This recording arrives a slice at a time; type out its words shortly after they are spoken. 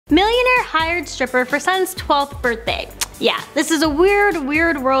Millionaire hired stripper for son's 12th birthday. Yeah, this is a weird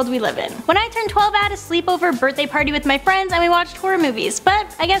world we live in. When I turned 12, I had a sleepover birthday party with my friends and we watched horror movies,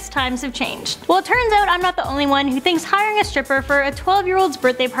 but I guess times have changed. Well, it turns out I'm not the only one who thinks hiring a stripper for a 12-year-old's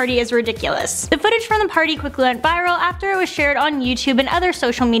birthday party is ridiculous. The footage from the party quickly went viral after it was shared on YouTube and other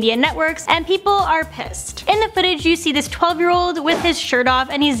social media networks, and people are pissed. In the footage, you see this 12-year-old with his shirt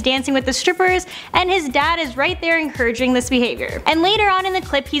off and he's dancing with the strippers, and his dad is right there encouraging this behavior. And later on in the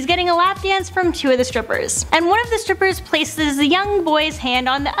clip, he's getting a lap dance from two of the strippers. And one of the strippers places the young boy's hand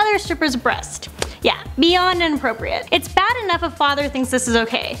on the other stripper's breast. Yeah, beyond inappropriate. It's bad enough a father thinks this is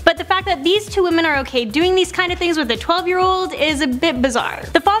okay, but the fact that these two women are okay doing these kind of things with a 12-year-old is a bit bizarre.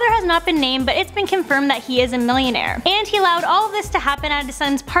 The father has not been named, but it's been confirmed that he is a millionaire, and he allowed all of this to happen at his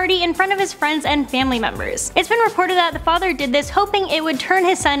son's party in front of his friends and family members. It's been reported that the father did this hoping it would turn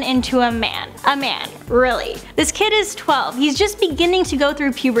his son into a man. A man, really. This kid is 12, he's just beginning to go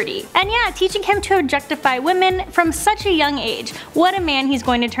through puberty. And yeah, teaching him to objectify women from such a young age, what a man he's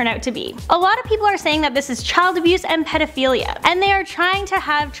going to turn out to be. A lot of people are saying that this is child abuse and pedophilia, and they are trying to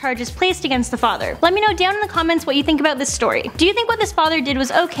have charges placed against the father. Let me know down in the comments what you think about this story. Do you think what this father did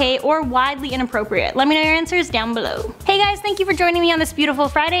was okay or widely inappropriate? Let me know your answers down below. Hey guys, thank you for joining me on this beautiful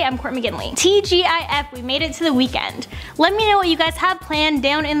Friday. I'm Courtney McGinley. TGIF, we made it to the weekend. Let me know what you guys have planned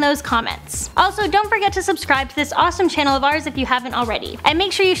down in those comments. Also, don't forget to subscribe to this awesome channel of ours if you haven't already. And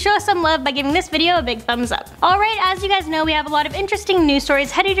make sure you show us some love by giving this video a big thumbs up. Alright, as you guys know, we have a lot of interesting news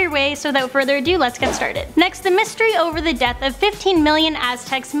stories headed your way, so without further ado, let's get started. Next, the mystery over the death of 15 million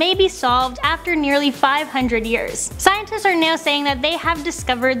Aztecs may be solved after nearly 500 years. Scientists are now saying that they have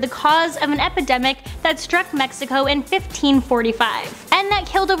discovered the cause of an epidemic that struck Mexico in 1545, and that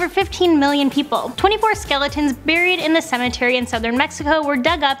killed over 15 million people. 24 skeletons buried in the cemetery in southern Mexico were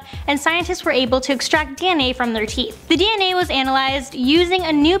dug up, and scientists were able to extract DNA from their teeth. The DNA was analyzed using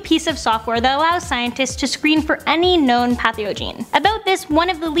a new piece of software that allows scientists to screen for any known pathogen. About this, one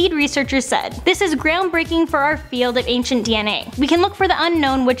of the lead researchers said, "This is groundbreaking for our field of ancient DNA. We can look for the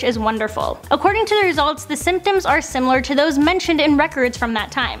unknown, which is wonderful." According to the results, the symptoms are similar to those mentioned in records from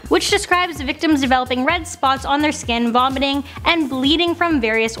that time, which describes victims developing red spots on their skin, vomiting, and bleeding from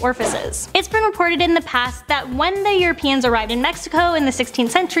various orifices. It's been reported in the past that when the Europeans arrived in Mexico in the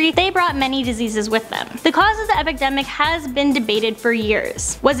 16th century, they brought many diseases with them. The cause of the epidemic has been debated for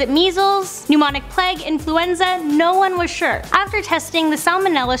years. Was it measles, pneumonic plague, influenza? No one was sure. After testing, the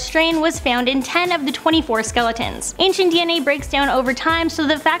Salmonella strain was found in 10 of the 24 skeletons. Ancient DNA breaks down over time, so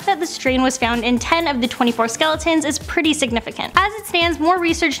the fact that the strain was found in 10 of the 24 skeletons is pretty significant. As it stands, more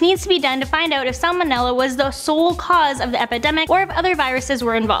research needs to be done to find out if Salmonella was the sole cause of the epidemic or if other viruses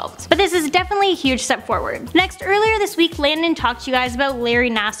were involved. But this is definitely a huge step forward. Next, earlier this week, Landon talked to you guys about Larry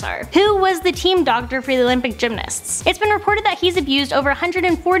Nassar, who was the team doctor for the Olympic gymnasts. It's been reported that he's abused over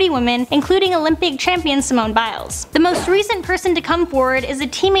 140 women, including Olympic champion Simone Biles. The most recent person to come forward is a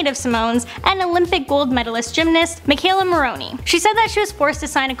teammate of Simone's and Olympic gold medalist gymnast, McKayla Maroney. She said that she was forced to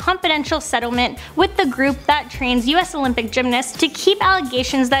sign a confidential settlement with the group that trains US Olympic gymnasts to keep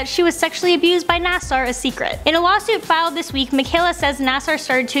allegations that she was sexually abused by Nassar a secret. In a lawsuit filed this week, McKayla says Nassar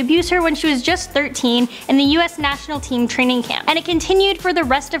started to abuse her when she was just 13 in the US national team training camp, and it continued for the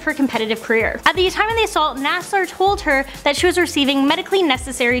rest of her competitive career. At the time of the assault, Nassar told her that she was receiving medically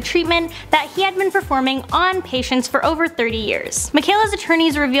necessary treatment that he had been performing on patients for over 30 years. McKayla's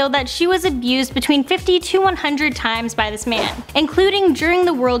attorneys revealed that she was abused between 50 to 100 times by this man, including during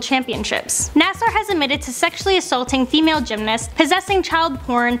the World Championships. Nassar has admitted to sexually assaulting female gymnasts, possessing child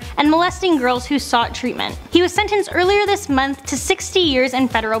porn, and molesting girls who sought treatment. He was sentenced earlier this month to 60 years in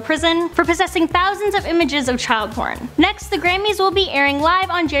federal prison for possessing thousands of images of child porn. Next, the Grammys will be airing live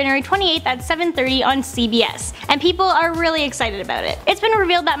on January 28th at 7:30 on CBS, and people are really excited about it. It's been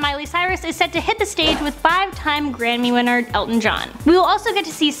revealed that Miley Cyrus is set to hit the stage with 5-time Grammy winner Elton John. We will also get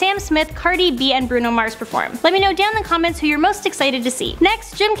to see Sam Smith, Cardi B, and Bruno Mars perform. Let me know down in the comments who you're most excited to see.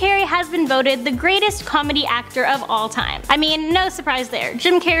 Next, Jim Carrey has been voted the greatest comedy actor of all time. I mean, no surprise there.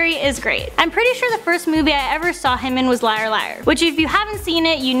 Jim Carrey is great. I'm pretty sure the first movie I ever saw him in was Liar Liar, which if you haven't seen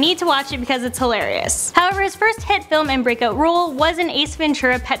it, you need to watch it because it's hilarious. However, his first hit film and breakout role was in Ace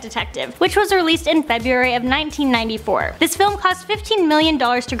Ventura: Pet Detective, which was released in February of 1994. This film cost $15 million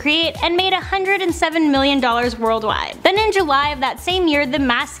to create and made $107 million worldwide. Then in July of that same year, The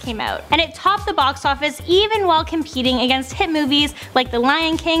Mask came out, and it topped the box office even while competing against hit movies like The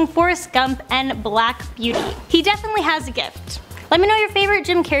Lion King, Forrest Gump, and Black Beauty. He definitely has a gift. Let me know your favorite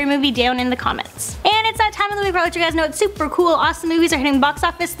Jim Carrey movie down in the comments. And it's that that time of the week where I let you guys know what super cool, awesome movies are hitting box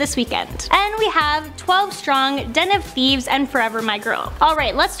office this weekend. And we have 12 Strong, Den of Thieves, and Forever My Girl.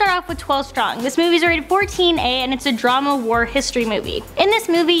 Alright, let's start off with 12 Strong. This movie is rated 14A and it's a drama war history movie. In this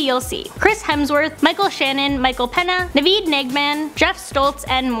movie, you'll see Chris Hemsworth, Michael Shannon, Michael Pena, Naveed Negman, Jeff Stoltz,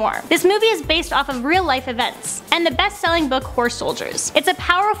 and more. This movie is based off of real life events and the best-selling book Horse Soldiers. It's a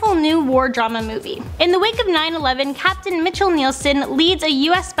powerful new war drama movie. In the wake of 9/11, Captain Mitchell Nielsen leads a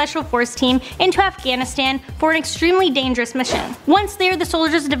US Special Force team into Afghanistan for an extremely dangerous mission. Once there, the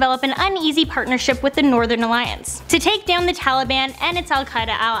soldiers develop an uneasy partnership with the Northern Alliance to take down the Taliban and its Al-Qaeda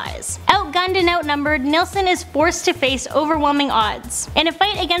allies. Outgunned and outnumbered, Nielsen is forced to face overwhelming odds in a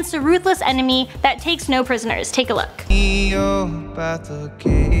fight against a ruthless enemy that takes no prisoners. Take a look.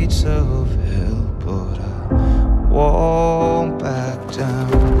 Won't back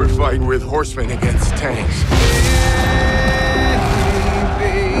down. We're fighting with horsemen against tanks.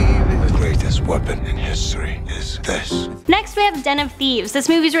 The greatest weapon in history is this. Next we have Den of Thieves. This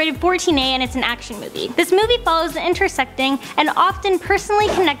movie is rated 14A and it's an action movie. This movie follows the intersecting and often personally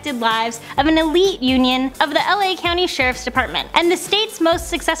connected lives of an elite union of the LA County Sheriff's Department and the state's most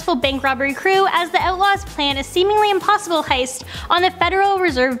successful bank robbery crew as the outlaws plan a seemingly impossible heist on the Federal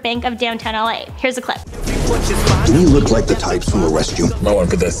Reserve Bank of downtown LA. Here's a clip. Do we look like the types who'll arrest you? No one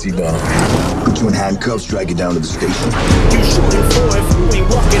put that C-bomb. Put you in handcuffs, drag you down to the station. You shooting for if you ain't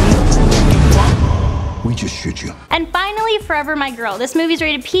walking. We just shoot you. And finally, Forever My Girl. This movie is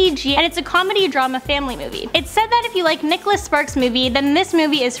rated PG and it's a comedy drama family movie. It's said that if you like Nicholas Sparks' movie, then this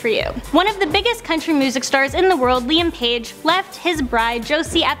movie is for you. One of the biggest country music stars in the world, Liam Page, left his bride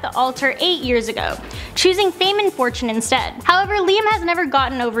Josie at the altar 8 years ago, choosing fame and fortune instead. However, Liam has never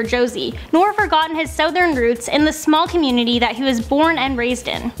gotten over Josie, nor forgotten his southern roots in the small community that he was born and raised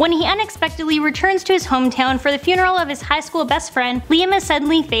in. When he unexpectedly returns to his hometown for the funeral of his high school best friend, Liam is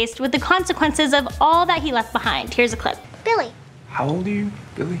suddenly faced with the consequences of all that he left behind. Here's a clip. Billy. How old are you,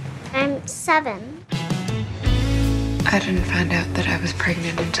 Billy? I'm 7. I didn't find out that I was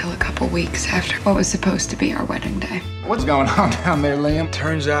pregnant until a couple weeks after what was supposed to be our wedding day. What's going on down there, Liam?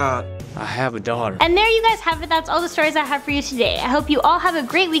 Turns out I have a daughter. And there you guys have it. That's all the stories I have for you today. I hope you all have a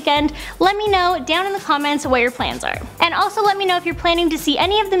great weekend. Let me know down in the comments what your plans are. And also let me know if you're planning to see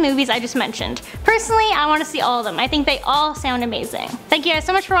any of the movies I just mentioned. Personally, I want to see all of them. I think they all sound amazing. Thank you guys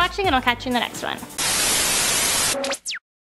so much for watching and I'll catch you in the next one.